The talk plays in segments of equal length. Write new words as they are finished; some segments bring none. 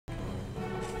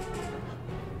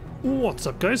What's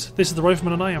up guys, this is the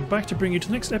Rifleman and I am back to bring you to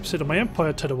the next episode of my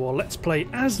Empire Total War Let's Play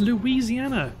as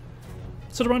Louisiana.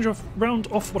 So to round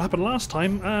off what happened last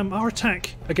time, our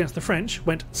attack against the French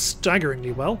went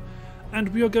staggeringly well, and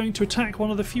we are going to attack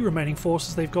one of the few remaining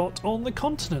forces they've got on the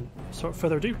continent. So without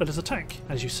further ado, let us attack.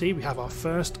 As you see, we have our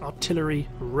first artillery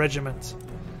regiment.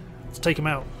 Let's take them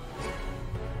out.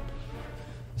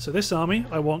 So this army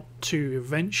I want to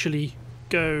eventually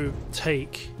go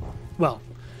take, well,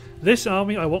 this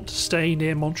army I want to stay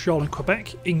near Montreal and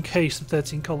Quebec in case the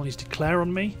 13 colonies declare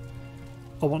on me.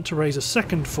 I want to raise a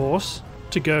second force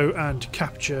to go and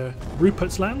capture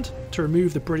Rupert's Land to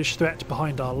remove the British threat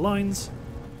behind our lines.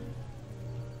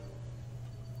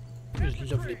 Those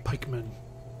lovely pikemen.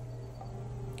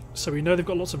 So we know they've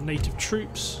got lots of native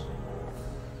troops.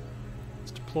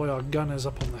 Let's deploy our gunners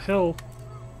up on the hill.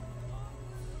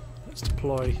 Let's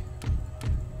deploy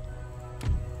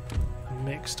a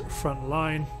mixed front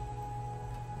line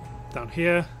down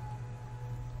here.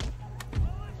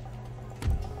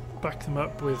 Back them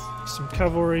up with some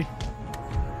cavalry.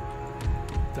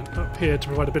 Then up here to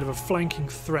provide a bit of a flanking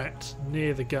threat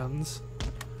near the guns.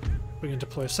 We're going to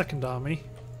deploy a second army.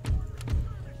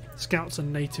 Scouts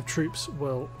and native troops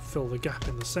will fill the gap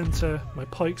in the centre. My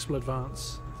pikes will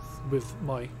advance with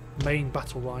my main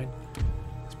battle line.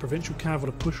 It's provincial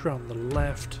cavalry to push around the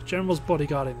left. General's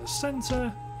bodyguard in the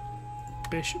centre.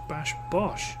 Bish, bash,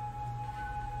 bosh.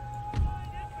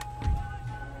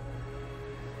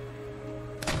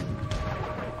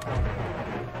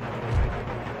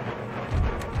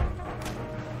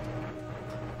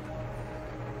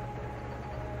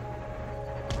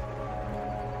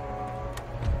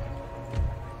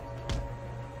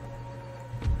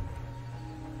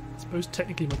 I suppose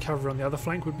technically my cavalry on the other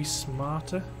flank would be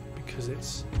smarter because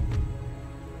it's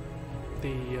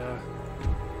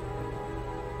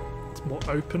more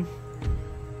open.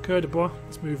 Coeur de Bois,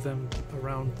 let's move them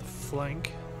around the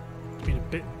flank to be in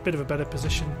a bit of a better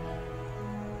position.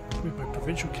 Move my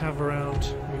provincial cav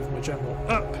around, move my general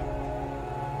up.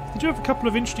 They do have a couple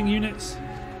of interesting units.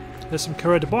 There's some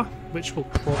Coeur de Bois, which will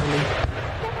probably,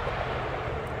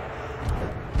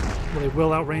 well, they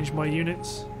will outrange my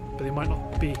units, but they might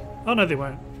not be. Oh no, they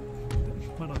won't. They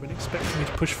might not have been expecting me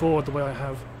to push forward the way I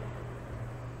have.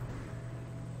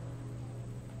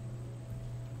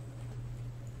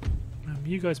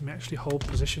 You guys may actually hold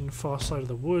position far side of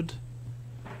the wood,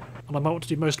 and I might want to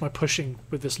do most of my pushing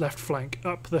with this left flank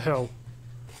up the hill,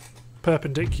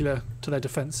 perpendicular to their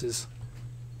defences.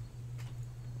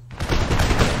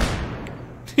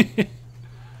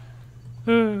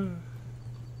 You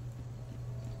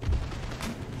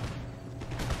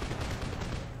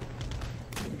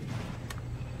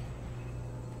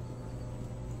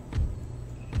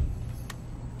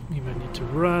may need to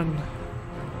run.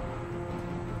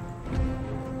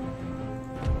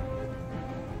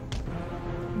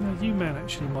 You men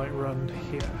actually might run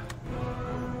here.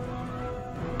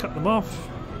 Cut them off.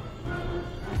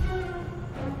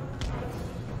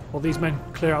 While these men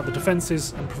clear out the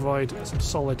defences and provide some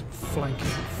solid flanking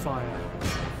fire.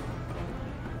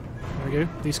 There we go.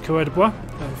 These Coeur de Bois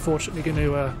are unfortunately going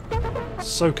to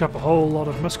soak up a whole lot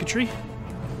of musketry.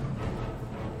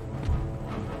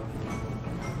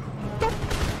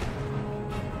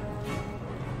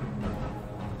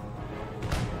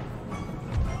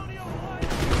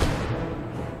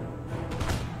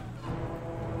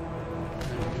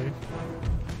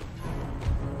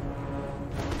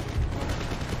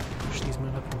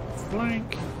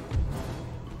 Flank.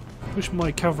 Push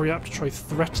my cavalry up to try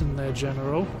threaten their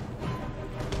general.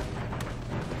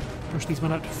 Push these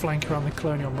men up to flank around the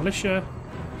colonial militia.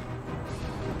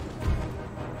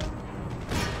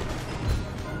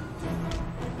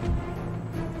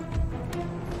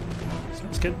 So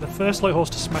let's get the first light horse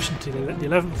to smash into the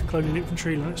 11th colonial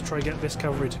infantry, and let's try to get this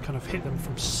cavalry to kind of hit them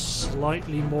from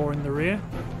slightly more in the rear.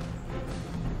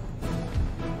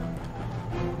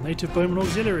 Native Bowman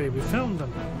Auxiliary, we found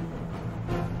them.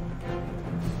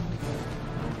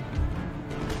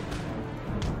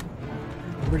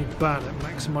 I'm really bad at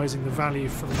maximising the value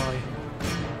from my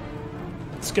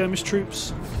skirmish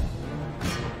troops.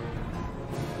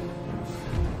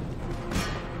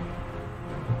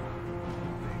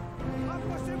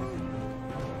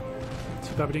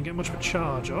 Too bad we didn't get much of a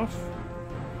charge off.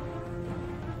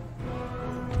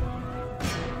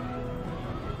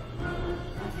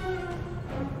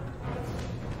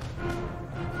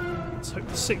 Let's hope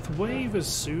the 6th wave is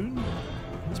soon.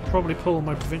 Let's probably pull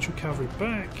my provincial cavalry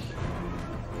back.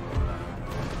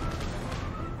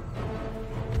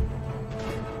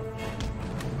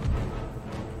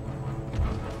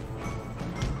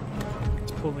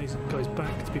 Let's pull these guys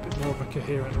back to be a bit more of a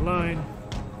coherent line.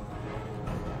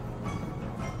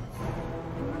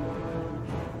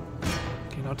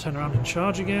 now turn around and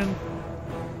charge again.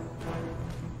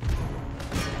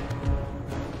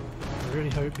 I really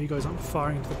hope you guys aren't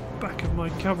firing into the back of my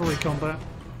cavalry combat.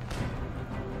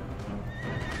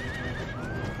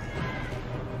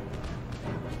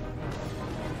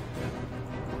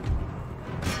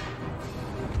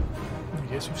 I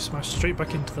guess we've smashed straight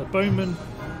back into the bowmen.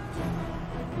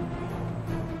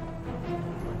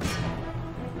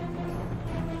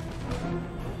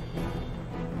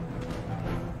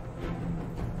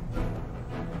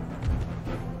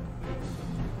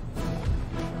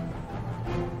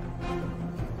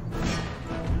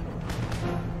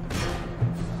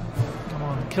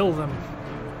 Kill them.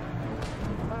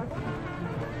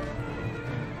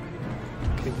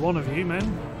 Okay, one of you men.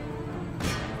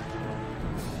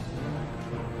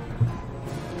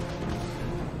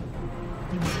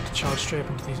 We might need to charge straight up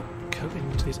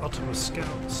into these Ottawa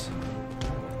scouts.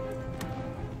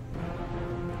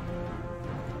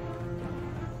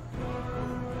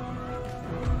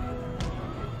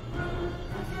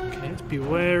 Okay, let's be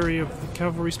wary of the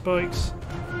cavalry spikes.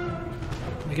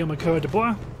 Again, my coureurs de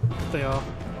bois. They are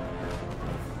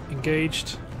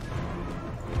engaged.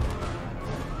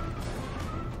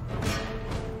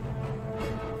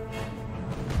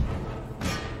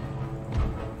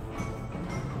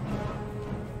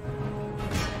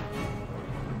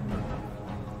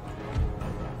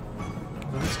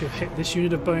 Now let's go hit this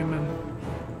unit of bowmen.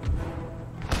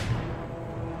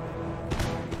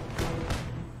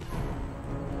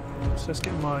 So let's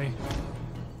get my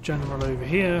general over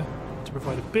here to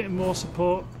provide a bit more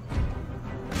support.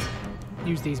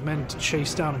 Use these men to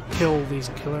chase down and kill these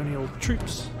colonial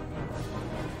troops.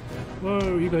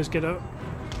 Whoa, you guys get up.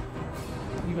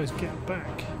 You guys get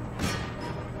back.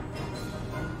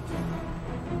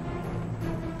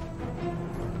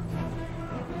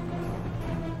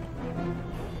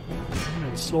 I'm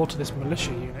going to slaughter this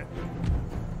militia unit.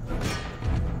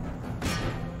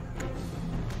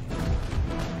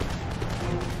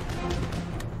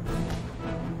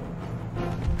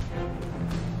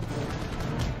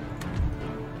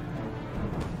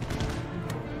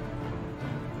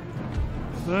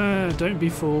 Don't be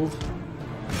fooled.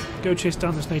 Go chase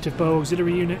down this native bow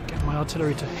auxiliary unit, get my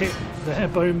artillery to hit their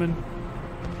bowmen.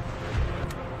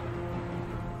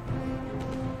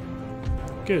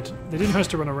 Good. They didn't have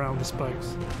to run around the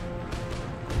spikes.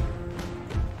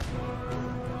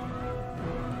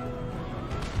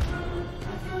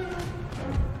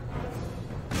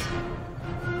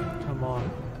 Come on.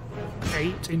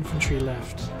 8 infantry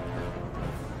left.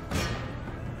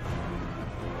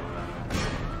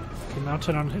 Now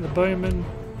turn around and hit the bowmen.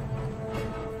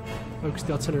 Focus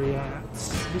the artillery at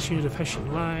this unit of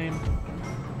Hessian line.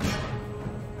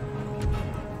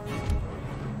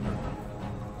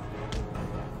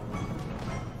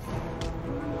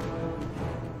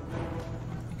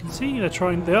 You can see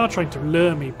they are trying to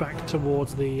lure me back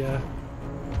towards the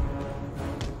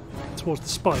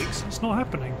spikes. It's not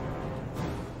happening.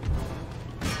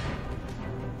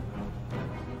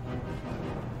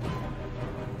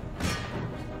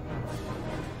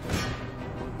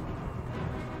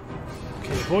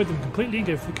 Avoid them completely and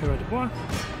go for the coureurs de bois.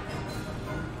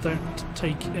 Don't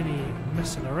take any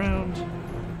messing around.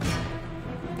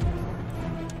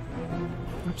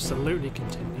 Absolutely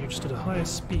continue, just at a higher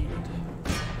speed.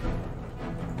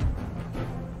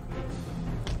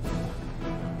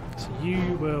 So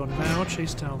you will now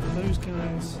chase down those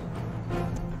guys.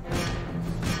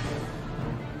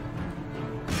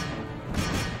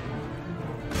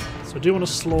 So I do want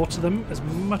to slaughter them as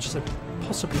much as I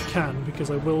possibly can, because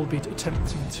I will be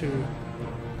attempting to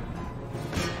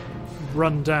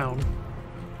run down.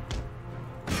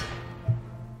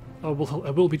 I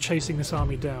will be chasing this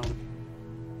army down.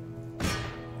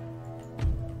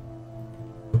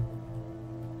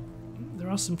 There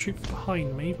are some troops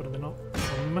behind me, but they're not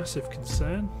a massive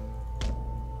concern.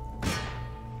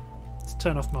 Let's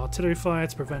turn off my artillery fire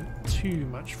to prevent too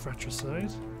much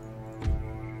fratricide.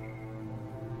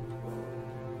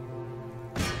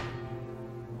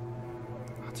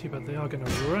 Too bad they are going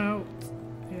to rout.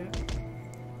 Yeah.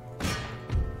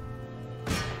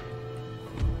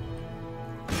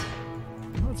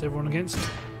 That's everyone against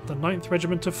the 9th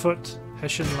Regiment of Foot,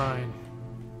 Hessian Line.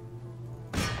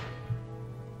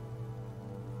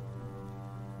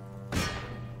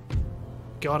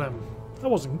 Got him. That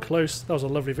wasn't close. That was a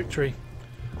lovely victory.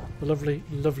 A lovely,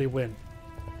 lovely win.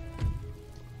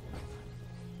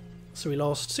 So we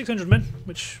lost 600 men,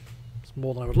 which is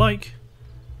more than I would like.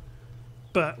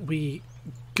 But we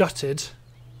gutted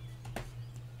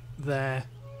their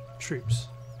troops.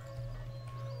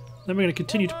 Then we're going to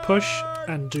continue to push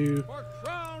and do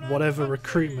whatever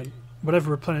recruitment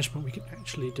whatever replenishment we can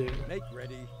actually do. Make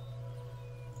ready.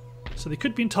 So they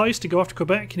could be enticed to go after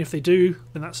Quebec, and if they do,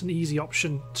 then that's an easy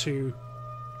option to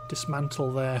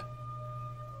dismantle their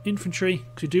infantry,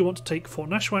 because we do want to take Fort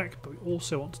Nashwack, but we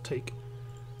also want to take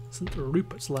St.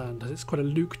 Rupert's Land, as it's quite a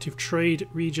lucrative trade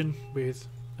region with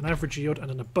an average yield and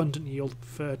an abundant yield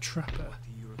for trapper.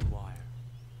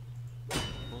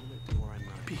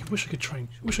 I wish I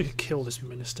could kill this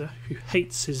minister who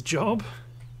hates his job.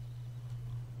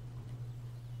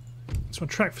 So on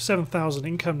track for 7,000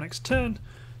 income next turn.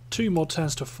 2 more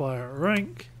turns to fire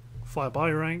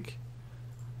by rank.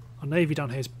 Our navy down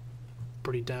here is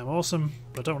pretty damn awesome,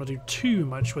 but I don't want to do too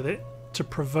much with it to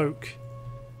provoke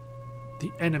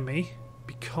the enemy,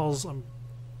 because I'm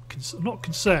not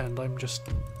concerned, I'm just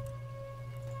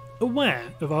aware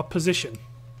of our position.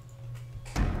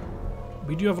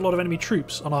 We do have a lot of enemy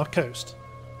troops on our coast.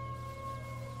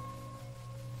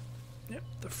 Yep,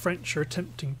 the French are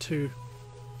attempting to...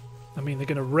 I mean, they're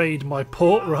going to raid my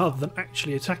port rather than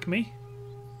actually attack me.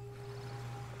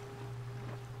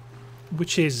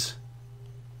 Which is...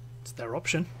 it's their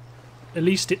option. At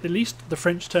least the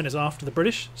French turn is after the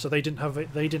British, so they didn't have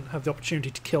the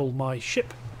opportunity to kill my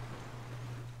ship.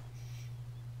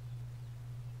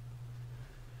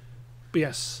 But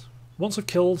yes, once I've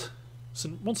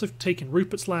taken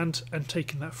Rupert's Land and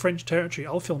taken that French territory,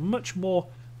 I'll feel much more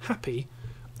happy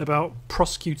about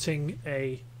prosecuting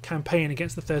a campaign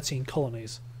against the 13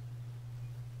 colonies.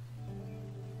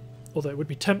 Although it would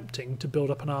be tempting to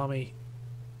build up an army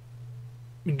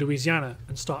in Louisiana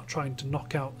and start trying to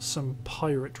knock out some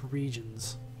pirate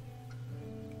regions.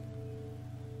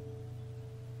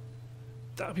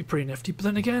 That would be pretty nifty, but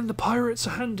then again, the pirates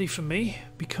are handy for me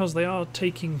because they are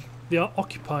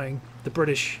occupying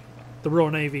the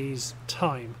Royal Navy's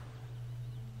time.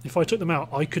 If I took them out,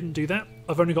 I couldn't do that.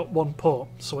 I've only got 1 port,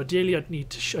 so ideally I'd need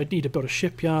to build a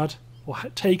shipyard or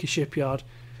take a shipyard,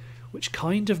 which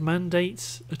kind of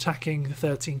mandates attacking the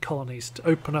 13 colonies to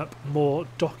open up more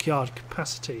dockyard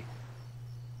capacity,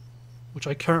 which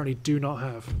I currently do not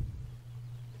have.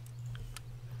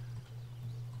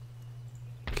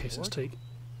 Okay, so let's take...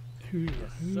 Who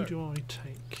do I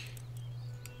take?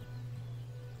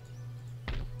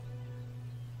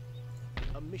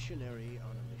 A missionary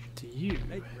on a mission. To you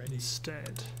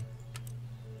instead.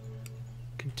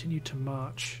 Continue to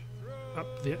march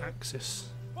up the axis.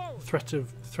 Threat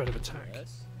of attack.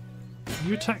 Yes.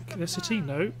 You attack the city?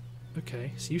 No.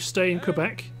 Okay, so you stay in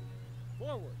Quebec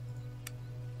Forward.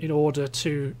 in order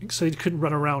to... so they couldn't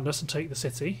run around us and take the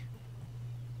city.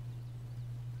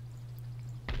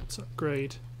 Let's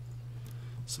upgrade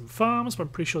some farms, but I'm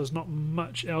pretty sure there's not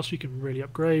much else we can really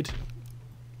upgrade.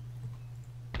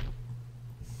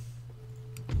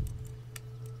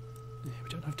 Yeah, we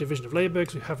don't have division of labour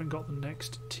because we haven't got the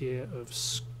next tier of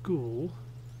school.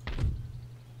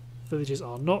 Villages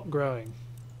are not growing,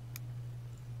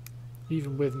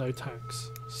 even with no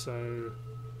tax, so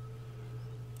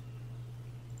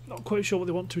not quite sure what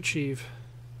they want to achieve.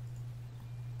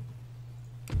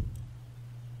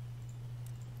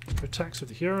 Attacks with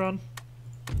the Huron,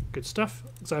 good stuff,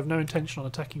 because I have no intention on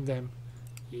attacking them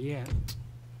yet.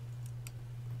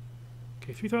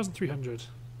 Okay, 3,300.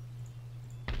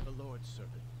 The Lord's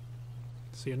servant.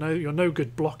 So you're no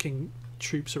good blocking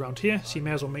troops around here, so you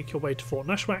may as well make your way to Fort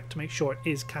Nashwack to make sure it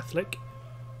is Catholic,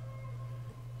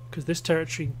 because this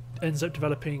territory ends up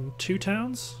developing 2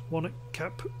 towns, one at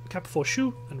Cap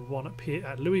Fourchou and one up here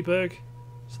at Louisbourg,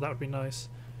 so that would be nice.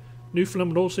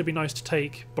 Newfoundland would also be nice to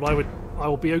take, but I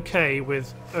will be okay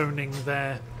with owning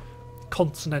their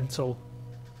continental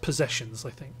possessions, I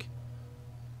think.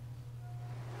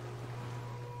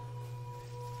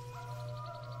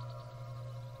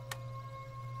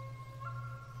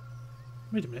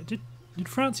 Wait a minute, did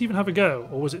France even have a go,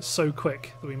 or was it so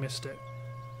quick that we missed it?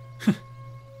 But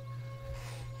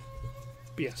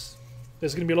yes,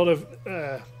 there's going to be a lot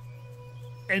of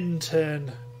end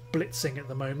turn blitzing at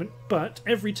the moment, but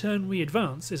every turn we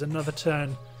advance is another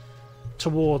turn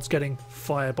towards getting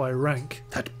fire by rank,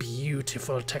 that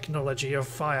beautiful technology of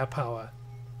firepower.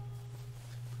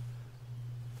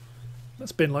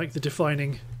 That's been like the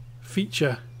defining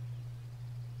feature.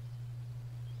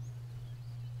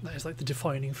 That is like the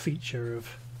defining feature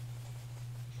of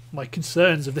my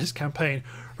concerns of this campaign,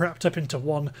 wrapped up into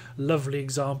one lovely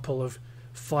example of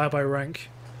fire by rank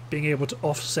being able to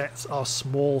offset our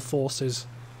small forces'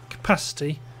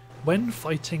 capacity when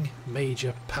fighting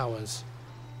major powers.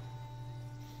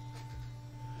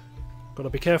 Got to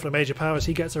be careful of major powers,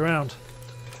 he gets around.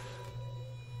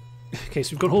 Okay,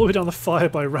 so we've gone all the way down the fire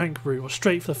by rank route, or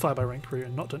straight for the fire by rank route,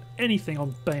 and not done anything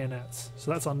on bayonets.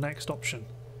 So that's our next option.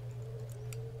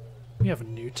 We have a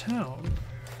new town.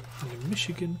 In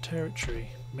Michigan territory.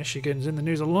 Michigan's in the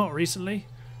news a lot recently.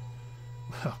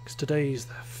 Well, because today's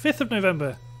the 5th of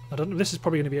November. I don't know. This is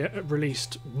probably going to be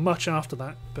released much after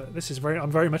that, but this is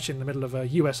I'm very much in the middle of a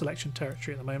US election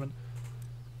territory at the moment.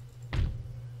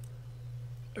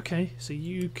 Okay, so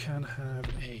you can have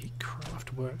a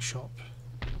craft workshop.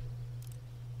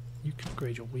 You can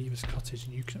upgrade your weaver's cottage,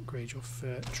 and you can upgrade your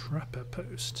fur trapper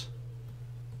post.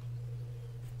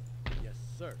 Yes,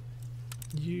 sir.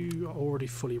 You are already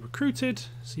fully recruited,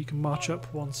 so you can march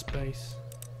up one space.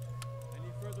 Any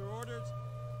further orders?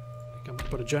 You can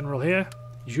put a general here,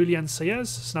 Julien Sayez.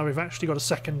 So now we've actually got a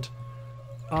second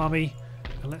army,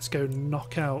 and let's go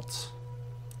knock out.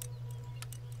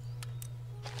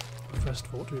 First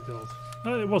of all, what do we build?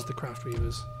 Oh, it was the craft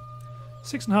weavers.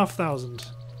 6,500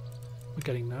 we're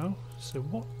getting now. So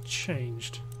what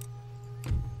changed?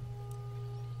 Are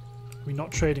we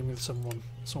not trading with someone?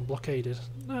 Someone blockaded?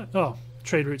 No. Oh,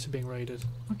 trade routes are being raided.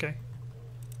 Okay.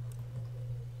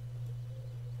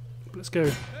 Let's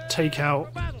go take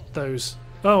out those.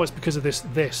 Oh, it's because of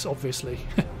this obviously.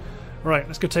 Right,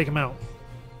 let's go take them out.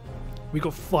 We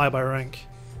got fire by rank.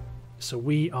 So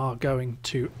we are going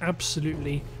to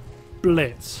absolutely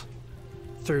blitz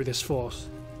through this force.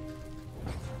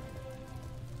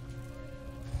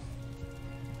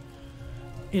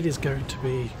 It is going to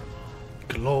be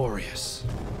glorious.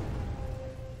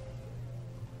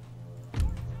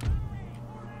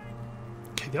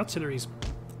 Okay, the artillery's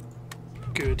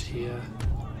good here.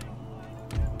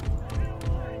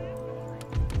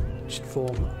 Should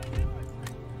form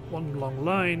one long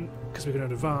line because we're going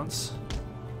to advance.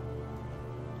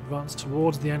 Advance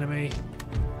towards the enemy.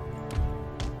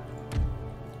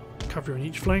 Cavalry on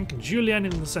each flank and Julien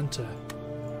in the centre.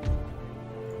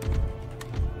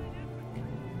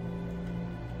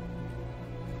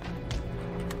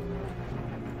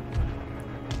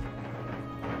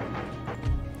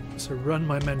 So run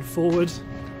my men forward.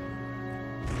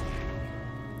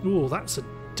 Ooh, that's a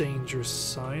dangerous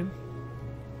sign.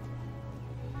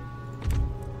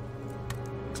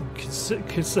 I'm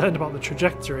concerned about the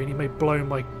trajectory, and he may blow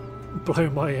my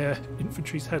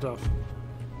infantry's head off.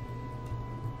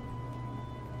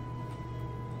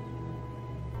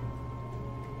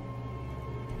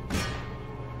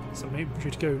 So maybe we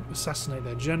should go assassinate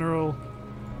their general.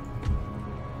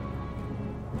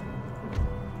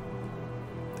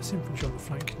 This infantry on the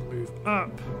flank can move up.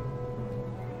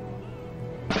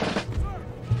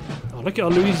 Oh, look at our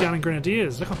Louisiana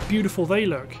Grenadiers. Look how beautiful they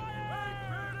look.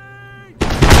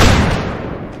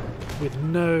 With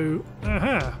no...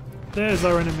 Aha! There's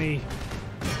our enemy.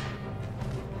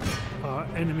 Our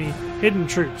enemy hidden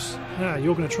troops. Ah,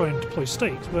 you're going to try and deploy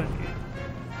stakes, weren't you?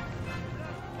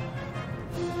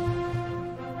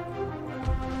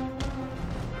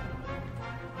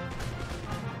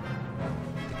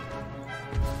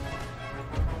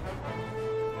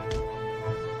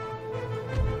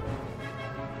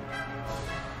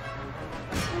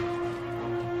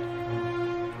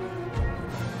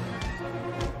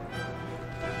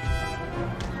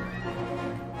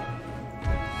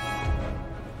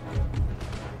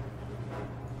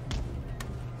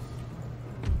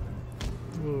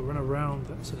 We'll run around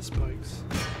that set of spikes.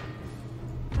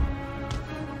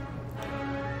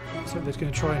 So they're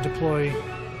going to try and deploy.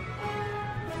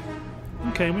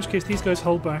 Okay, in which case these guys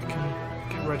hold back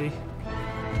and get ready.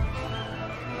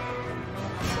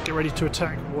 Get ready to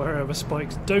attack wherever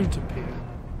spikes don't appear.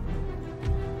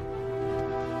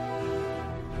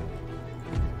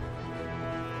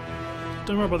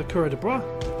 Don't worry about the Coureur de Bois.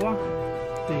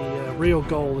 The real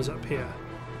goal is up here.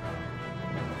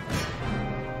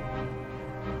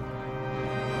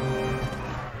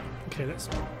 Okay, let's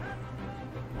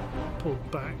pull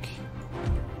back.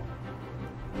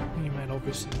 You men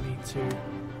obviously need to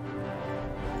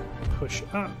push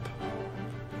up.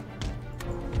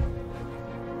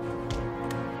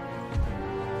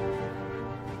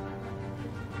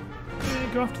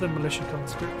 Yeah, go after the militia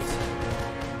conscripts.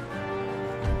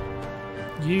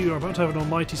 You are about to have an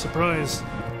almighty surprise.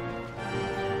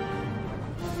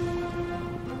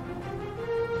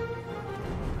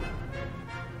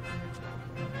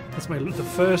 That's the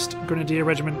first Grenadier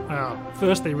Regiment.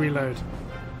 First they reload.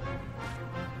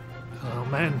 Oh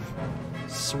men,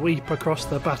 sweep across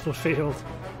the battlefield.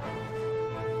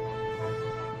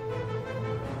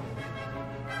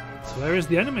 So where is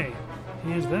the enemy?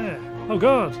 He is there. Oh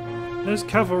god, there's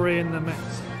cavalry in the mix.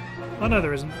 Oh no,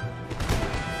 there isn't.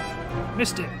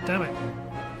 Missed it, damn it.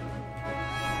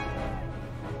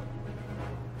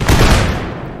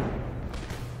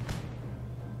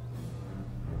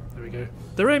 There we go.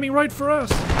 They're aiming right for us!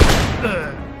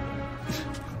 Ugh.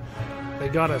 They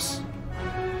got us.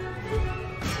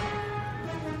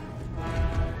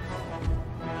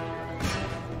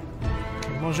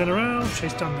 Mon General,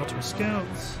 chase down the Ottoman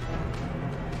scouts.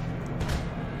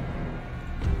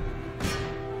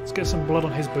 Let's get some blood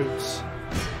on his boots.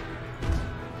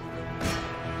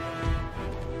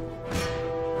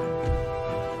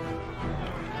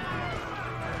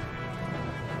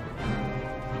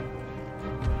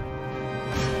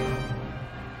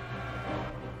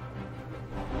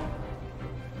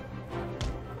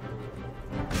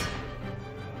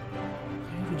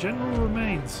 The general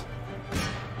remains.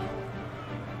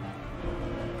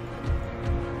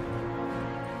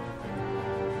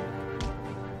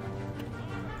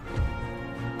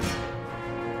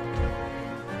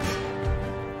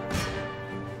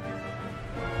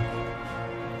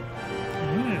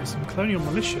 Some colonial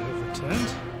militia have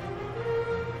returned,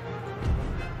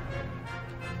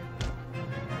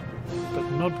 but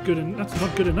not good. That's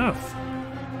not good enough.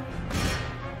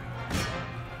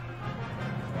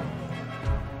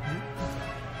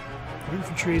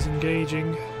 Infantry is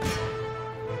engaging.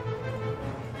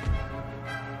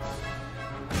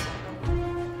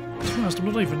 To be honest, I'm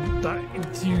not even that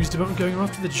enthused about going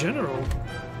after the general.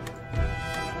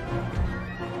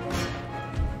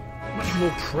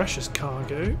 More precious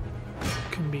cargo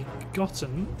can be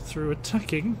gotten through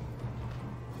attacking.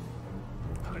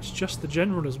 Oh, it's just the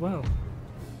general as well.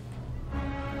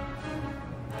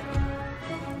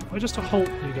 If I just halt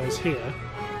you guys here,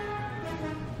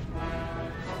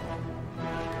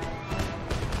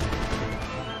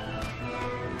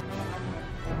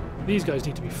 these guys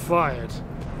need to be fired.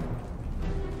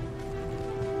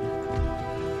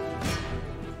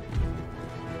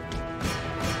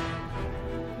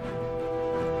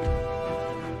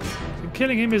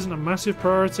 Killing him isn't a massive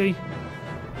priority,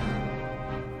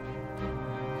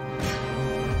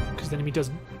 because the enemy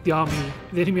doesn't. The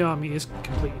enemy army is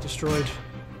completely destroyed.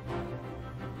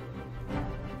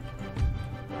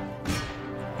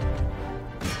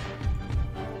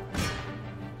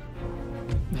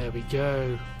 There we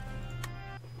go.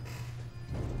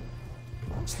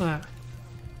 What's that?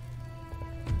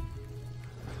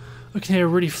 I can hear a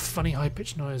really funny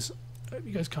high-pitched noise. I hope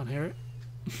you guys can't hear it.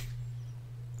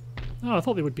 Oh, I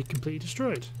thought they would be completely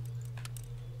destroyed.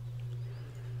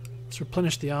 Let's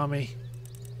replenish the army,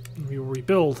 and we will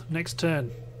rebuild next turn.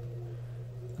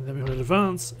 And then we will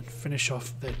advance and finish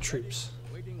off their troops.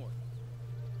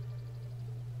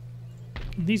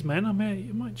 And these men, I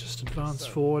might just advance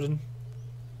forward and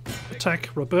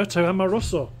attack Roberto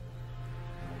Amoroso.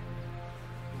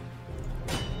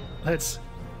 Let's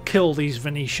kill these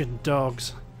Venetian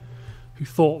dogs who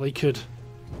thought they could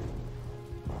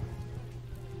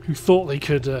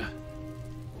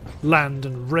land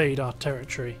and raid our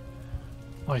territory.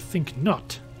 I think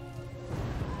not.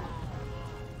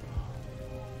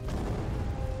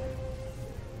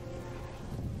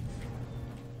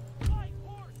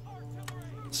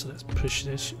 So let's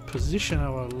position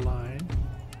our line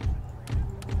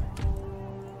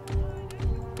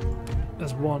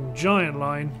as one giant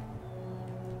line,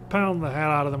 pound the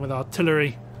hell out of them with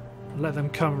artillery, and let them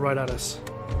come right at us.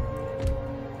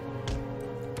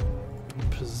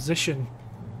 Position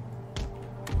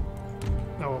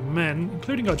our men,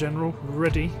 including our general,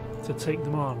 ready to take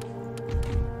them on.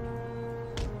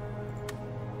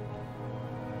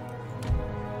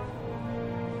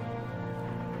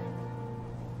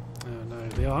 Oh no,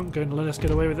 they aren't going to let us get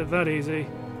away with it that easy.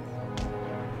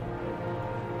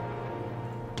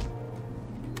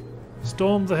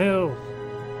 Storm the hill!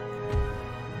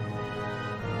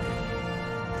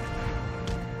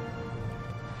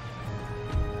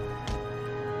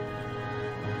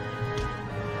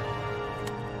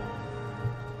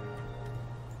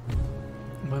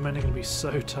 My men are going to be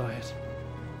so tired.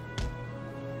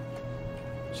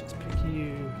 Let's pick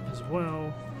you as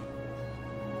well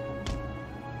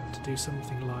to do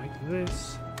something like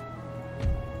this.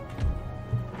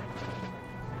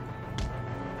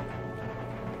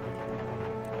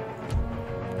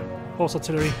 Horse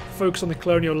artillery, focus on the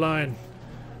colonial line.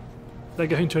 They're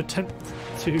going to attempt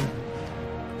to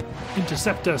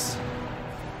intercept us.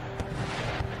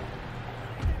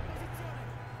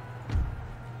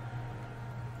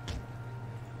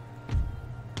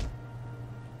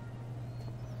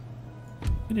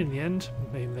 And in the end,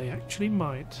 maybe they actually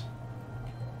might.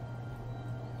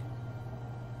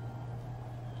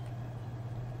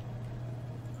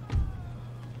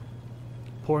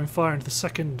 Pouring fire into the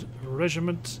 2nd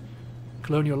Regiment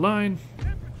colonial line.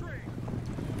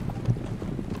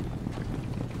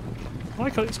 I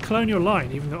like how it's colonial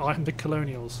line, even though I'm the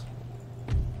colonials.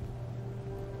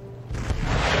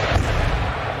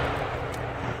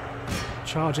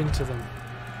 Charge into them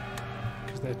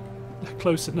because they're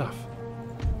close enough.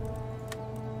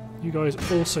 You guys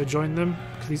also join them,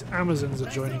 because these Amazons are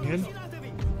joining in.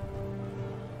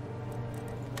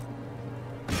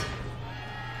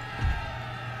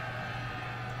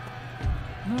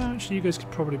 No, actually you guys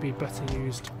could probably be better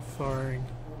used firing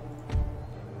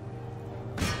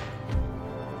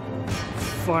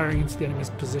into the enemy's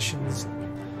positions.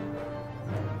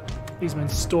 These men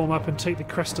storm up and take the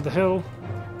crest of the hill.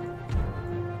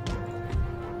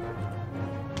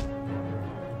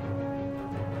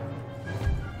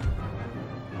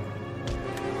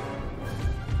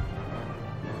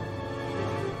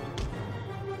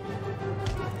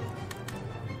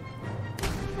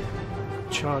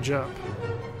 Charge up.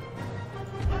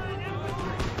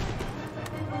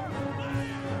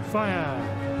 Fire!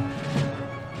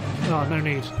 Oh, no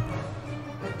need.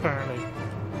 Apparently.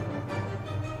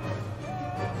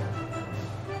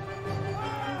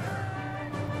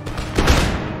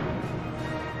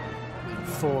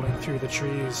 Falling through the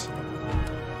trees.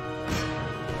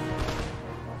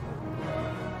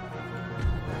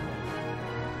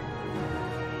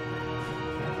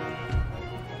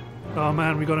 Oh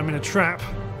man, we got him in a trap.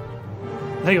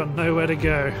 They got nowhere to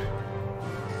go.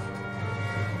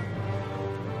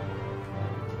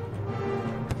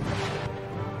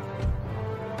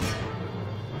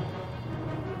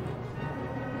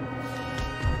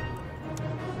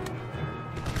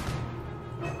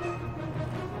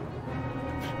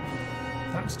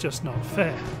 That's just not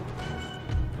fair.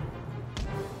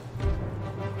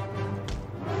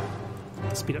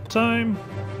 Speed up time,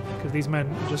 because these men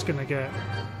are just going to get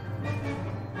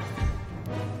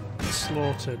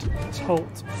slaughtered. Let's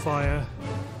halt, fire.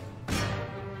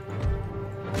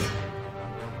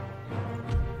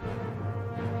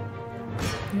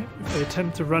 Yep, if they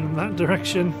attempt to run in that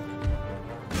direction.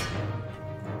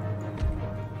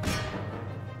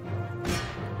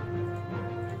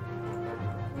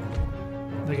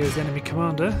 There goes the enemy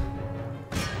commander.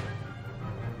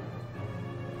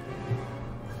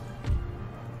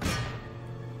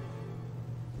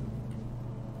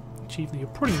 Achievement, you're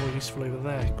probably more useful over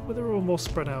there, but they're all more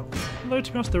spread out. Although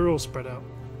to be honest, they're all spread out.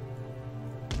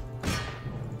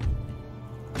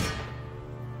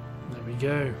 There we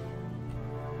go.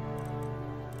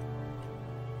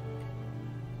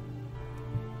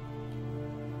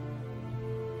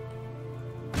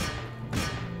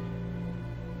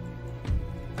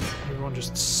 Everyone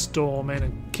just storm in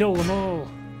and kill them all.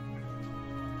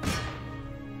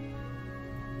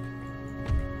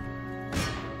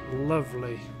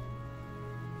 Lovely.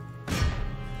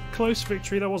 Close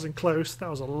victory. That wasn't close. That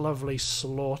was a lovely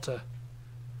slaughter.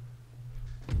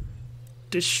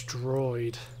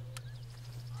 Destroyed.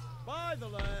 By the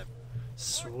left.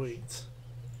 Sweet.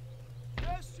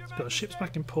 Got our ships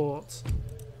back in port.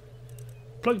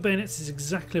 Plug bayonets is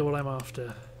exactly what I'm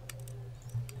after.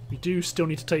 We do still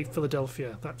need to take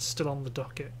Philadelphia. That's still on the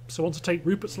docket. So once I take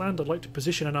Rupert's Land, I'd like to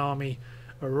position an army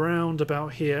around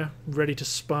about here, ready to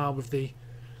spar with the...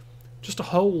 just to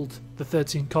hold the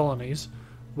 13 colonies,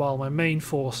 while my main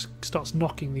force starts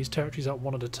knocking these territories out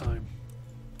one at a time.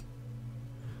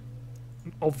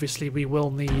 Obviously we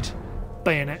will need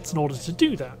bayonets in order to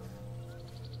do that,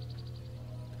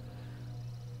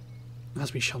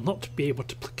 as we shall not be able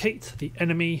to placate the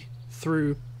enemy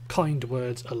through kind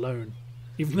words alone.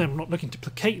 Even though I'm not looking to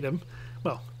placate them,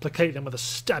 well, placate them with a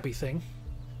stabby thing.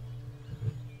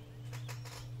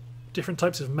 Different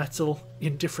types of metal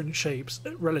in different shapes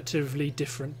at relatively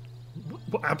different,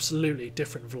 well, absolutely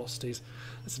different velocities.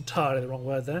 That's entirely the wrong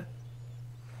word there.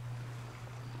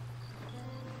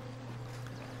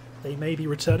 They may be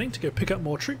returning to go pick up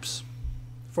more troops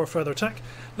for a further attack.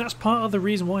 And that's part of the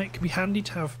reason why it can be handy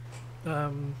to have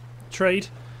trade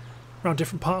around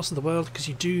different parts of the world, because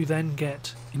you do then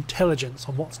get intelligence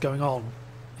on what's going on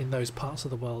in those parts of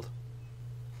the world.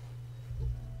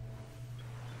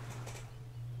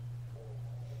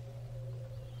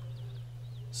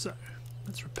 So,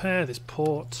 let's repair this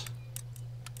port.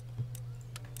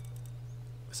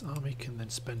 This army can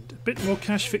then spend a bit more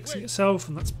cash fixing itself,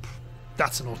 and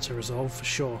that's an auto-resolve for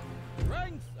sure.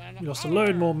 We lost a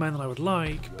load more men than I would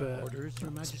like, but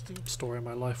that's a story of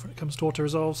my life when it comes to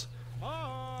auto-resolves.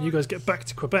 You guys get back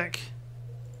to Quebec.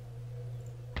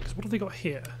 Because what have they got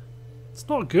here? It's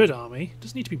not a good army. It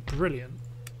doesn't need to be brilliant.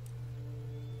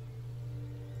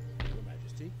 Your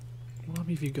Majesty. What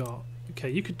army have you got? Okay,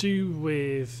 you could do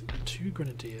with 2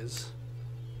 grenadiers.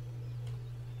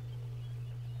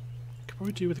 Could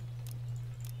probably do with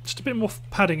just a bit more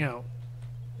padding out,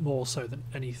 more so than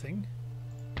anything.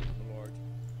 The Lord.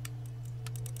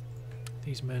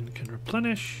 These men can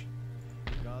replenish.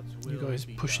 God's You will guys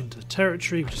be push done. into the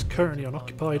territory, which is currently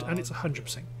unoccupied, and it's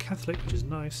 100% Catholic, which is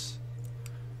nice.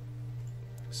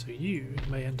 So you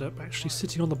may end up actually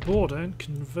sitting on the border and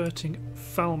converting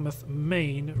Falmouth,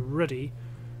 Maine ready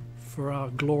for our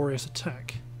glorious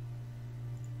attack.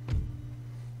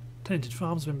 Tenanted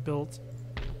farms have been built,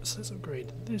 so let's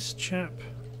upgrade this chap.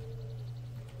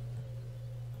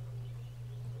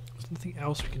 There's nothing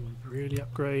else we can really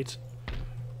upgrade.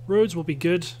 Roads will be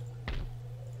good.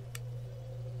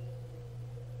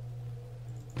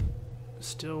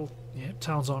 Still, yeah,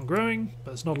 towns aren't growing,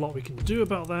 but there's not a lot we can do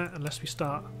about that unless we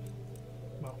start...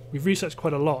 Well, we've researched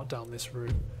quite a lot down this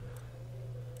route.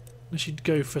 Unless you'd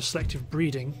go for selective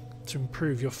breeding to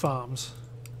improve your farms.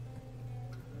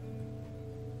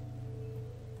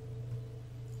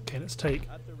 Okay, let's take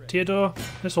Theodore.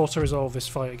 Let's also resolve this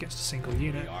fight against a single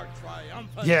unit.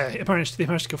 Yeah, apparently they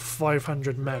managed to kill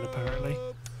 500 men, apparently.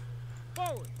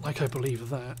 Like I believe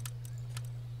that.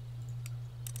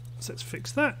 So let's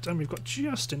fix that, and we've got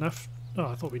just enough... Oh,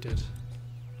 I thought we did.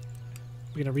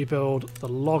 We're going to rebuild the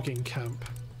logging camp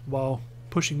while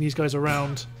pushing these guys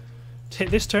around. To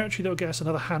hit this territory, that'll get us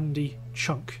another handy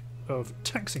chunk of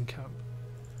taxing camp.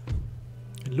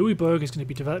 And Louisbourg is going to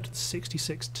be developed in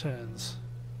 66 turns.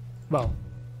 Well,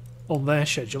 on their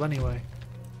schedule anyway.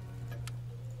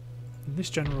 And this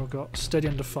general got steady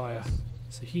under fire,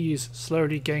 so he is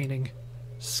slowly gaining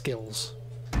skills.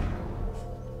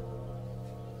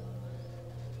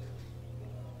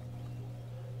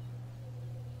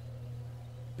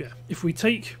 Yeah, if we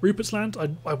take Rupert's Land,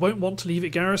 I won't want to leave it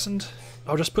garrisoned.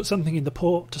 I'll just put something in the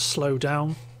port to slow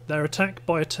down their attack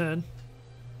by a turn.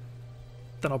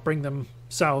 Then I'll bring them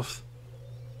south,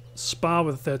 spar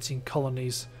with 13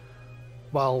 colonies,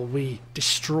 while we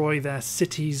destroy their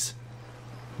cities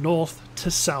north to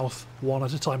south one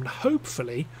at a time. And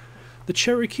hopefully the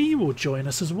Cherokee will join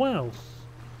us as well,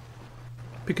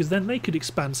 because then they could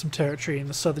expand some territory in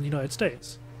the southern United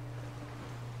States.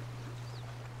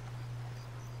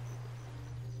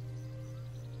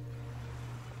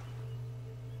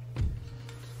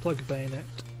 Plug bayonet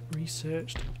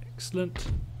researched. Excellent.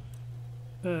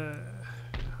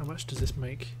 How much does this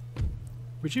make?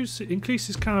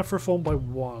 Increases cannon reform by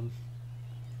 1.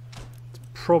 It's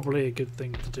probably a good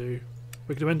thing to do.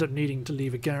 We're going to end up needing to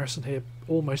leave a garrison here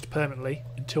almost permanently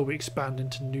until we expand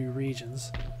into new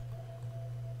regions.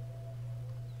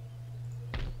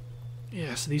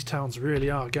 Yeah, so these towns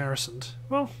really are garrisoned.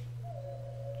 Well,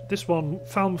 this one,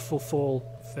 Falmouth will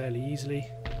fall fairly easily.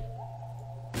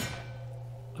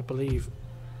 I believe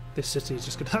this city is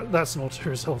just going to... That's an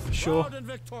auto-resolve for sure.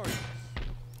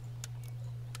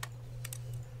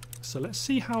 So let's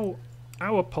see how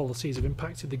our policies have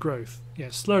impacted the growth. Yeah,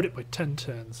 it slowed it by 10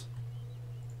 turns.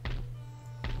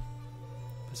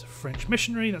 There's a French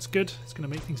missionary, that's good. It's going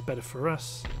to make things better for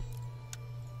us.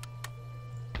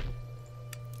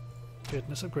 Good,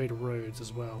 let's upgrade roads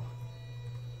as well.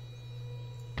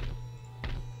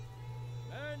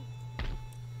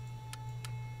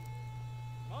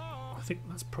 I think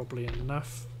that's probably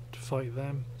enough to fight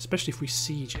them, especially if we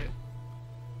siege it.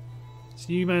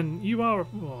 So you men, you are...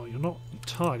 Well, you're not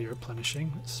entirely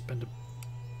replenishing. Let's spend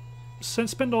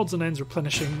odds and ends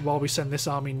replenishing while we send this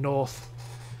army north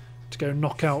to go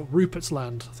knock out Rupert's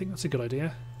Land. I think that's a good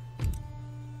idea.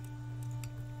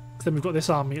 Then we've got this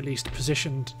army at least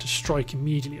positioned to strike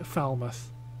immediately at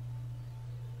Falmouth.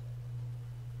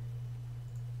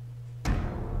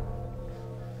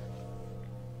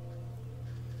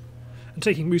 And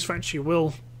taking Moose Factory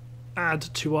will add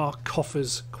to our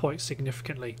coffers quite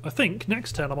significantly. I think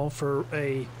next turn I'm on for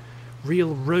a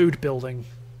real road building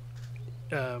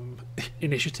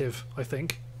initiative, I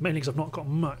think. Mainly because I've not got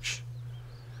much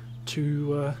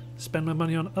to spend my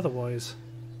money on otherwise.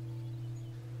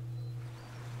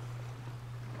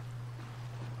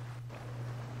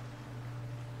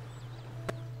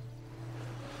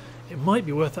 It might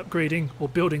be worth upgrading or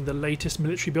building the latest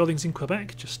military buildings in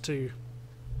Quebec just to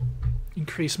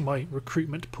increase my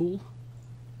recruitment pool.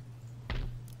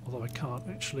 Although I can't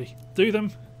actually do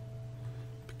them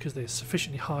because they're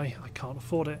sufficiently high, I can't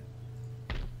afford it.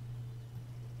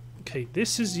 Okay,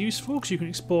 this is useful because you can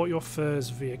export your furs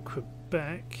via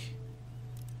Quebec.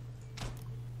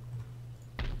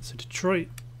 So Detroit,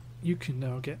 you can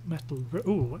now get metal...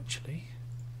 Oh, actually...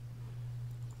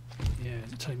 Yeah,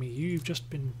 it's telling me you've just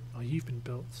been... Oh, you've been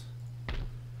built.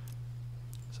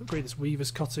 Let's upgrade this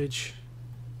weaver's cottage.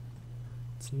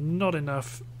 It's not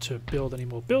enough to build any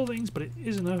more buildings, but it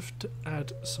is enough to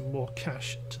add some more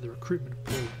cash to the recruitment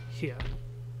pool here.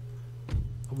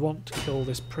 I want to kill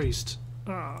this priest.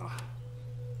 Ah.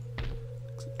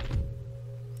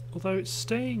 Although it's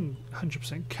staying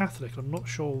 100% Catholic, I'm not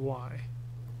sure why.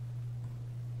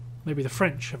 Maybe the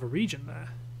French have a region there.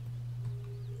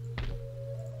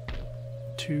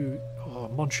 Oh,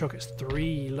 Monchok gets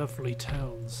 3 lovely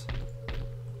towns.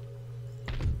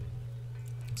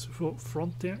 So Fort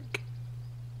Frontenac.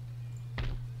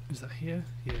 Is that here?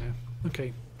 Yeah.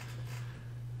 Okay.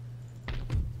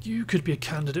 You could be a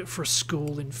candidate for a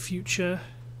school in future.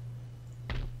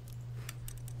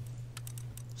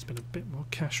 Spend a bit more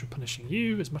cash replenishing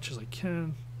you as much as I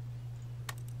can.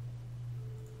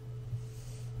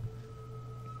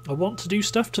 I want to do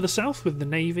stuff to the south with the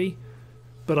navy,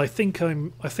 but I think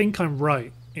I'm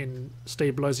right in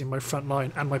stabilising my front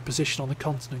line and my position on the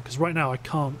continent, because right now I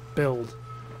can't build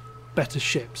better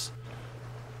ships.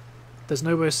 There's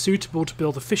nowhere suitable to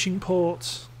build a fishing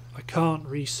port. I can't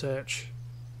research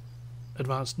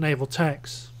advanced naval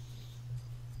techs.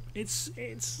 It's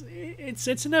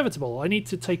inevitable. I need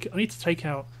to take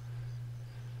out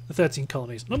the 13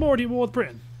 colonies. And I'm already at war with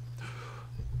Britain.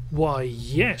 Why,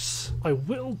 yes, I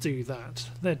will do that.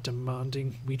 They're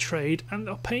demanding we trade and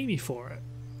they'll pay me for it.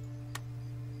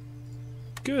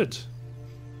 Good.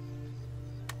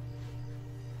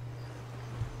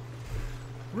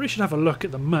 I really should have a look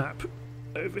at the map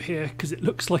over here, because it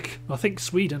looks like, I think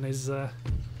Sweden is, in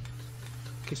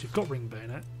case we've got ring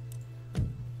bayonet,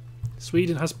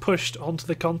 Sweden has pushed onto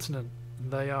the continent.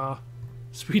 They are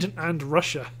Sweden and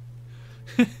Russia.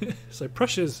 So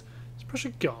is Prussia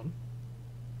gone?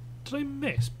 Did I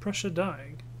miss Prussia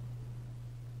dying?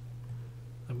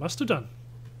 I must have done.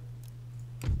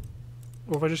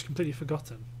 Or have I just completely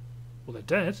forgotten? Well, they're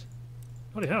dead.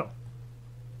 Holy hell.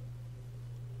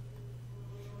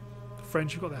 The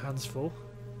French have got their hands full.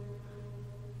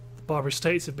 The Barbary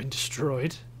States have been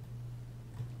destroyed.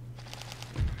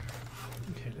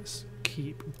 Okay, let's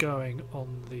keep going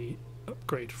on the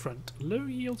upgrade front. Low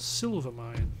yield silver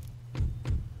mine.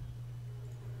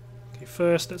 Okay,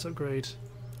 first let's upgrade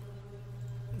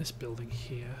this building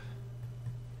here.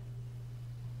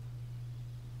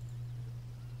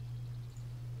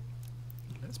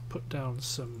 Let's put down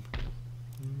some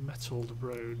metalled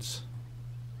roads.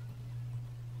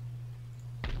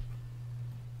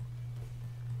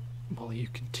 While you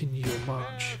continue your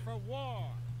march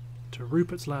to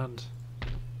Rupert's Land. There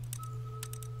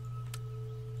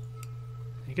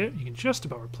you go, you can just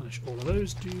about replenish all of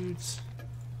those dudes.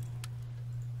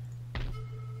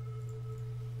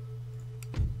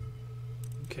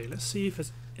 Okay, let's see if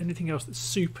there's anything else that's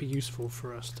super useful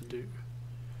for us to do.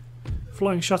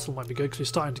 Flying shuttle might be good because we're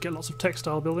starting to get lots of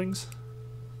textile buildings.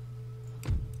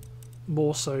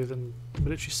 More so than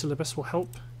military syllabus will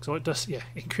help. So it does, yeah,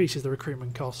 increases the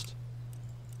recruitment cost.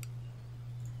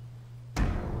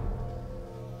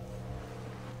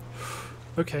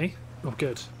 Okay, oh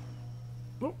good.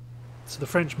 Oh, so the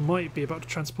French might be about to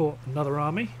transport another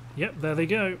army. Yep, there they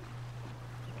go.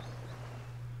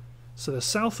 So the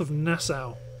south of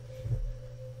Nassau.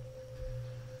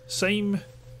 Same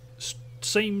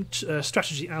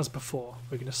strategy as before.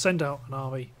 We're going to send out an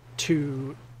army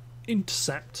to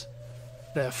intercept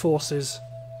their forces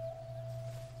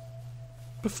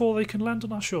before they can land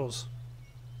on our shores.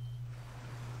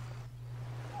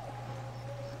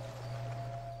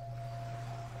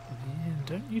 Yeah,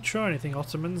 don't you try anything,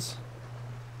 Ottomans.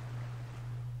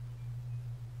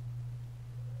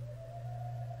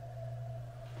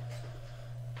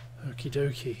 Okie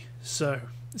dokie. So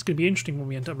it's going to be interesting when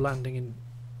we end up landing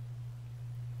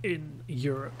in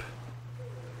Europe,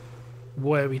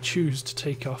 where we choose to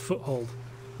take our foothold.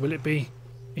 Will it be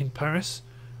in Paris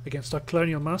against our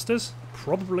colonial masters?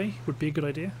 Probably would be a good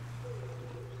idea.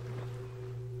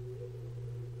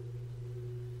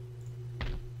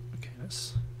 Okay,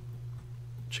 let's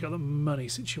check out the money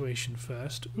situation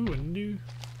first. Ooh, a new...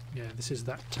 yeah, this is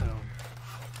that town.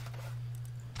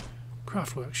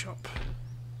 Craft workshop.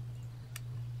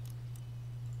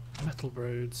 Metal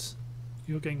roads.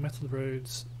 You're getting metal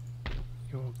roads.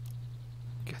 You're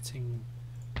getting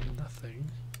nothing.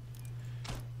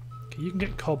 Okay, you can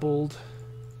get cobbled.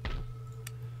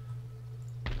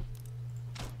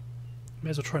 May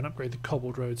as well try and upgrade the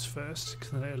cobbled roads first,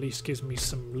 because then it at least gives me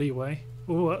some leeway.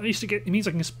 Or at least it means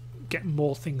I can get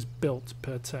more things built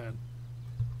per turn.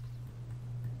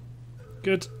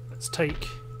 Good. Let's take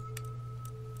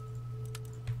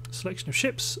a selection of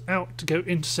ships out to go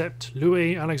intercept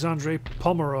Louis Alexandre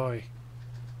Pomeroy.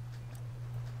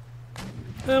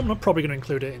 I'm probably going to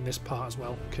include it in this part as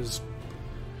well, because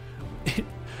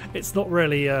it's not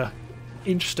really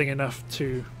interesting enough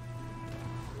to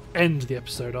end the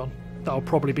episode on. That'll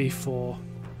probably be for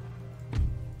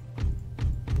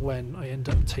when I end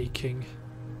up taking,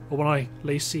 or when I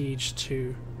lay siege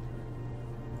to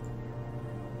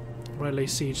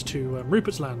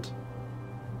Rupert's Land.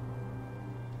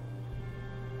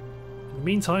 In the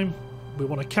meantime, we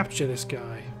want to capture this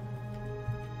guy.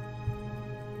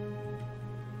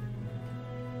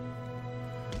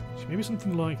 Maybe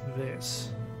something like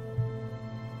this.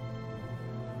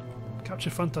 Capture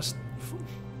Fantasque.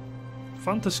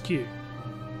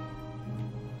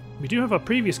 We do have our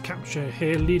previous capture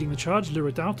here leading the charge, Le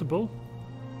Redoutable.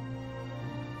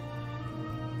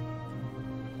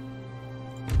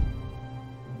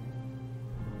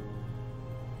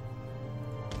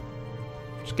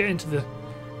 Just get into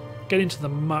the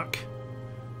muck.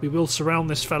 We will surround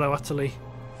this fellow utterly.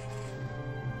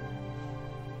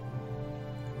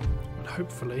 And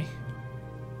hopefully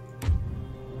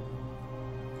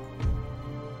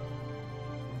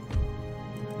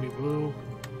we will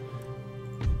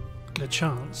get a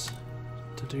chance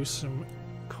to do some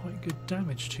quite good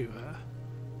damage to her.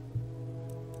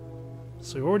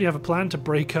 So we already have a plan to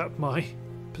break up my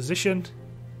position.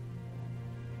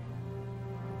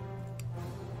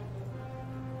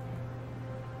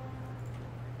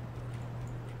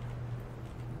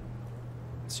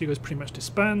 So you guys pretty much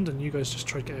disband and you guys just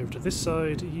try to get over to this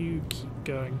side. You keep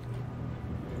going.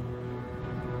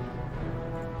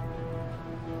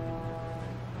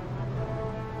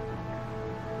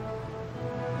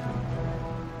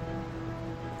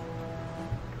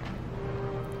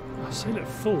 I sail at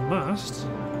full mast.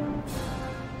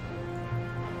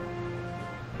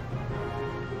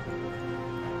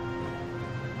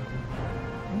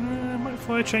 I might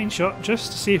fire a chain shot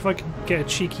just to see if I can get a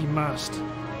cheeky mast.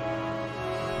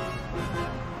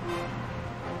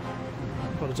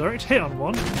 Got a direct hit on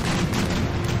one.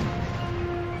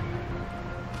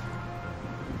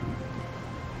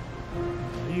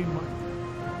 You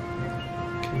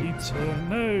might. Can you turn?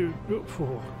 No!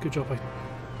 Oh, good job.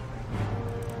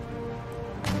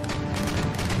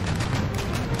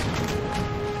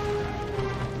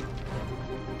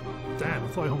 Damn, I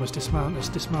thought I almost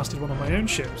dismasted one of my own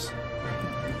ships.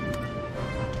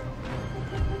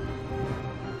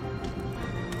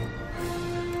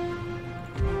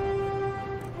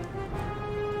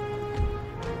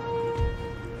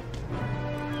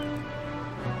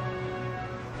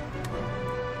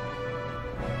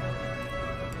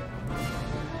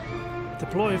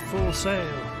 Deploy full sail.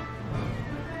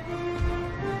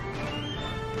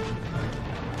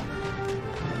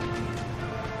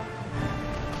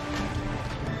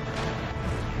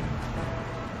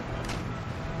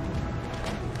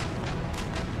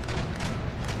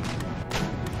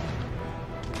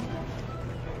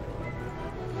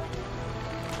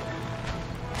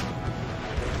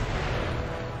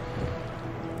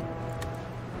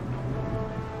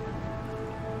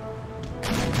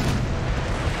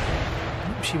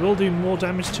 She will do more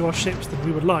damage to our ships than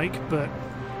we would like, but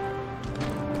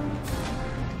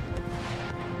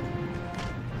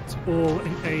it's all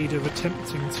in aid of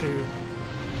attempting to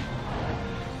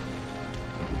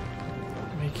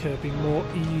make her be more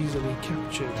easily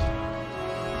captured.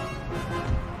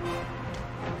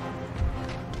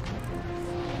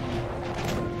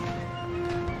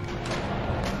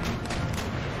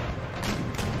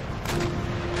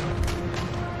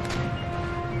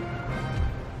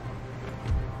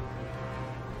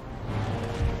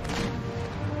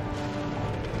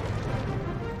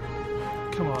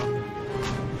 Come on,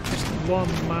 just one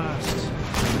mast.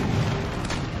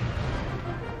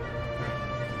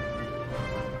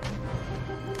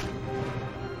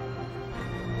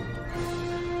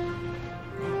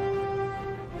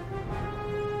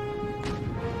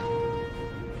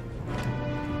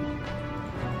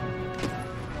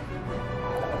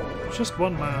 Just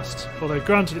one mast. Although,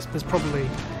 granted, there's probably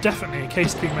definitely a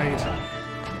case to be made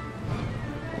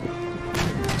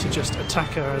to just attack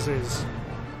her as is.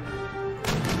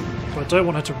 But I don't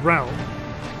want her to rout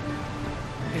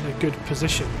in a good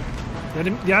position.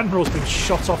 The Admiral's been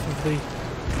shot off of the...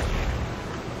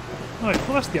 Right,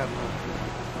 well that's the Admiral.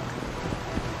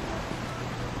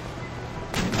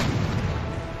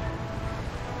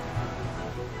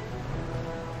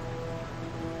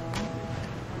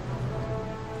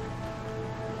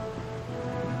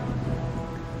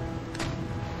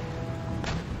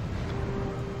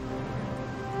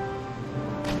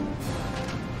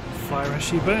 Fire as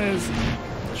she bears.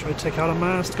 Try to take out a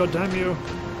mast, god damn you.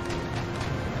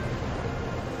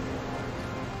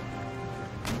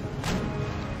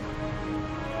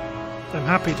 I'm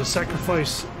happy to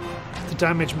sacrifice to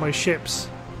damage my ships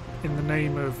in the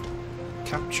name of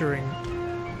capturing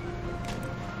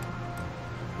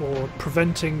or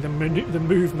preventing the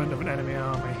movement of an enemy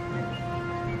army.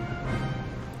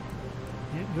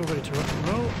 Yep, you're ready to rock and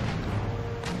roll.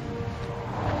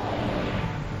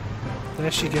 There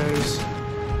she goes.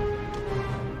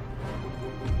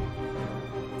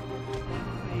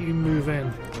 You move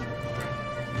in.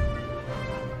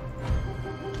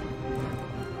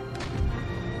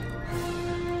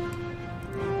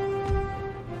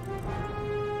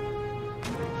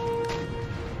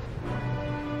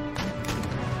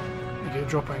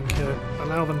 drop anchor,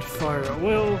 allow them to fire at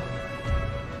will.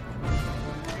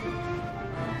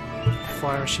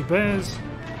 Fire as she bears.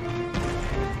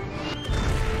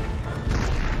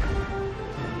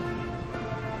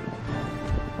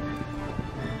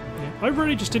 Yeah, I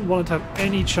really just didn't want it to have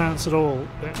any chance at all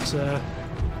at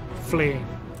fleeing.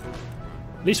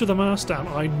 At least with the mast down,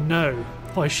 I know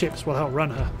my ships will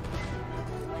outrun her.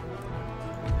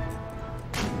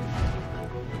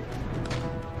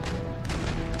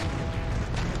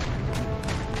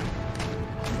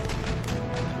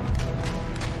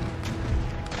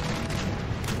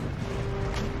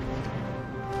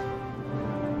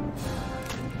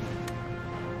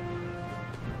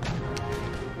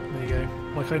 There you go.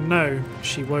 Like I know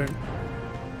she won't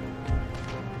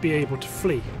be able to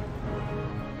flee.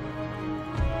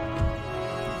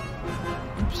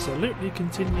 Absolutely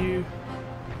continue.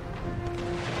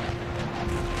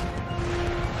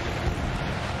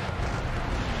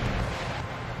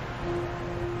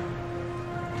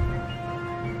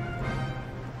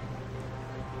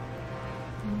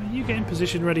 You get in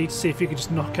position ready to see if you can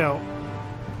just knock out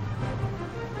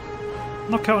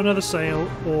another sail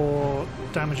or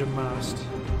damage a mast.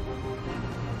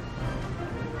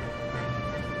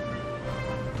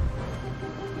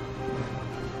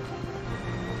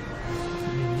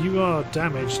 You are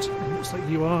damaged. It looks like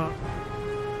you are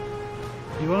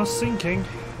sinking.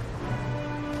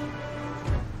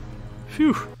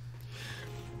 Phew.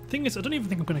 Thing is, I don't even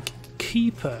think I'm going to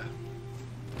keep her.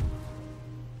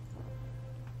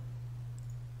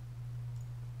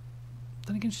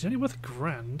 Then again, she's only worth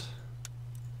 £1,000.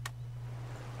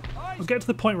 I'll get to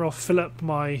the point where I'll fill up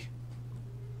my...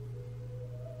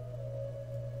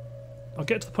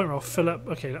 Okay,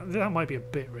 that might be a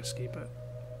bit risky, but...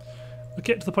 I'll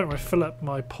get to the point where I fill up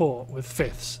my port with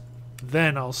fifths.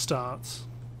 Then I'll start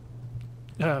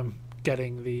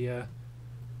getting the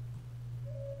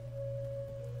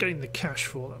cash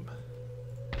for them.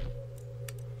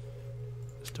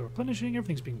 Still replenishing,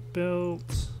 everything's being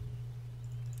built.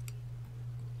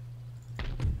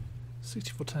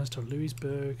 64 turns to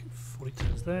Louisburg, 40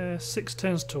 turns there, 6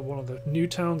 turns to one of the new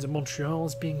towns in Montreal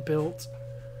is being built.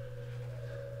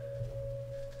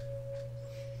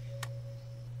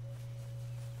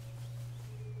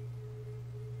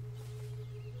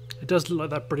 It does look like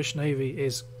that British Navy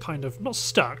is kind of, not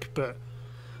stuck, but,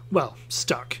 well,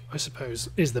 stuck, I suppose,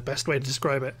 is the best way to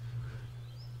describe it.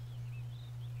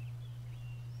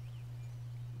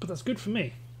 But that's good for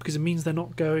me, because it means they're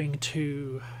not going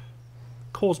to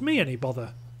cause me any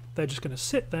bother. They're just going to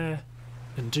sit there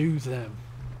and do them.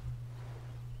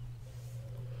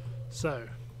 So,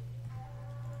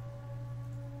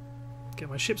 get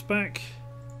my ships back,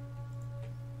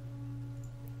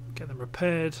 get them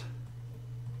repaired.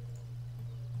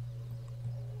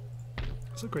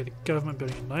 Let's upgrade the government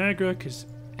building in Niagara because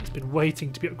it's been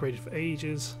waiting to be upgraded for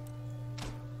ages.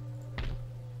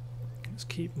 Let's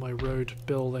keep my road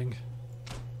building.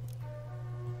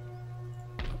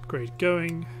 Upgrade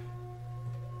going.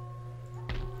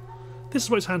 This is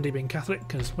why it's handy being Catholic,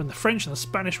 because when the French and the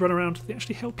Spanish run around, they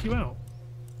actually help you out.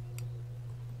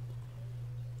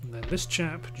 And then this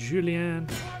chap, Julien,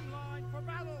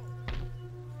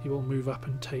 he will move up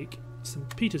and take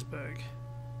St. Petersburg.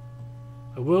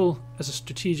 I will, as a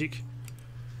strategic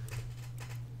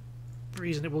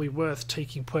reason, it will be worth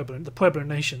taking the Pueblo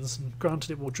nations, and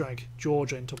granted it will drag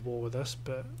Georgia into war with us,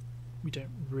 but we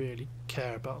don't really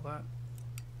care about that.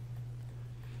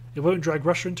 It won't drag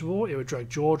Russia into war, it would drag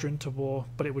Georgia into war,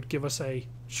 but it would give us a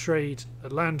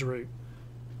land route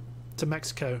to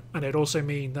Mexico, and it would also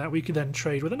mean that we could then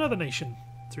trade with another nation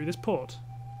through this port.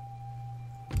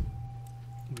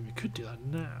 We could do that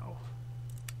now.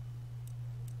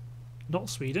 Not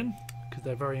Sweden, because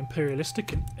they're very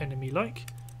imperialistic and enemy-like.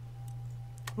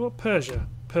 What about Persia?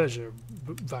 Persia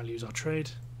values our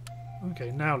trade.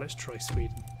 Okay, now let's try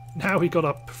Sweden. Now we got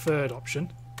our preferred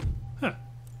option. Huh.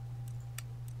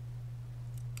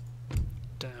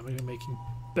 Damn, we're making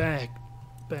bare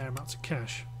amounts of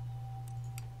cash.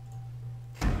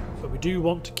 But we do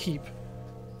want to keep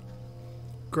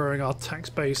growing our tax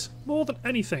base more than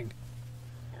anything.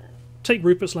 Take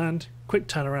Rupert's Land, quick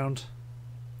turnaround,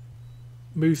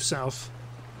 move south,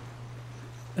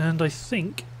 and I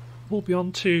think we'll be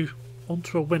onto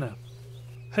a winner.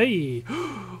 Hey!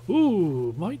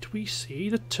 Ooh, might we see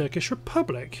the Turkish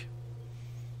Republic?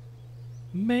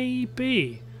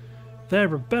 Maybe. They're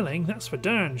rebelling, that's for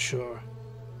darn sure.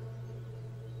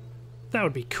 That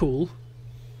would be cool.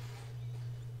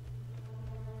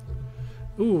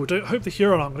 Ooh, don't hope the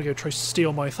Huron aren't going to go try to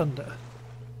steal my thunder.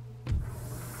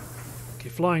 Okay,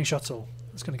 flying shuttle.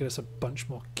 That's going to get us a bunch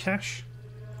more cash.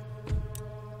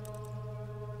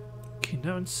 Okay,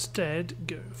 now instead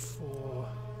go for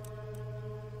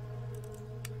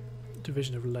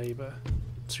division of labour.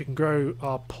 So we can grow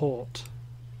our port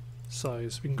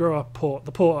size. We can grow our port,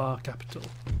 the port our capital.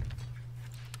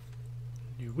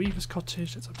 New Weaver's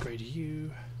Cottage, let's upgrade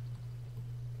you.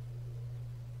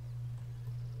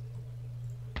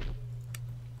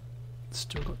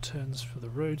 Still got turns for the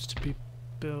roads to be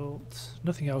built.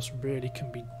 Nothing else really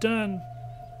can be done.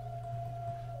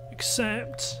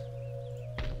 Except...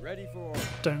 Ready for order.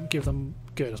 don't give them...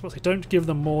 good, I was about to say, don't give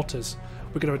them mortars.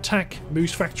 We're going to attack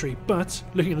Moose Factory, but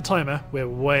looking at the timer, we're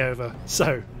way over.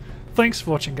 So, thanks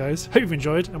for watching guys, hope you've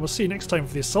enjoyed, and we'll see you next time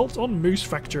for the assault on Moose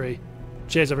Factory.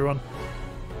 Cheers everyone.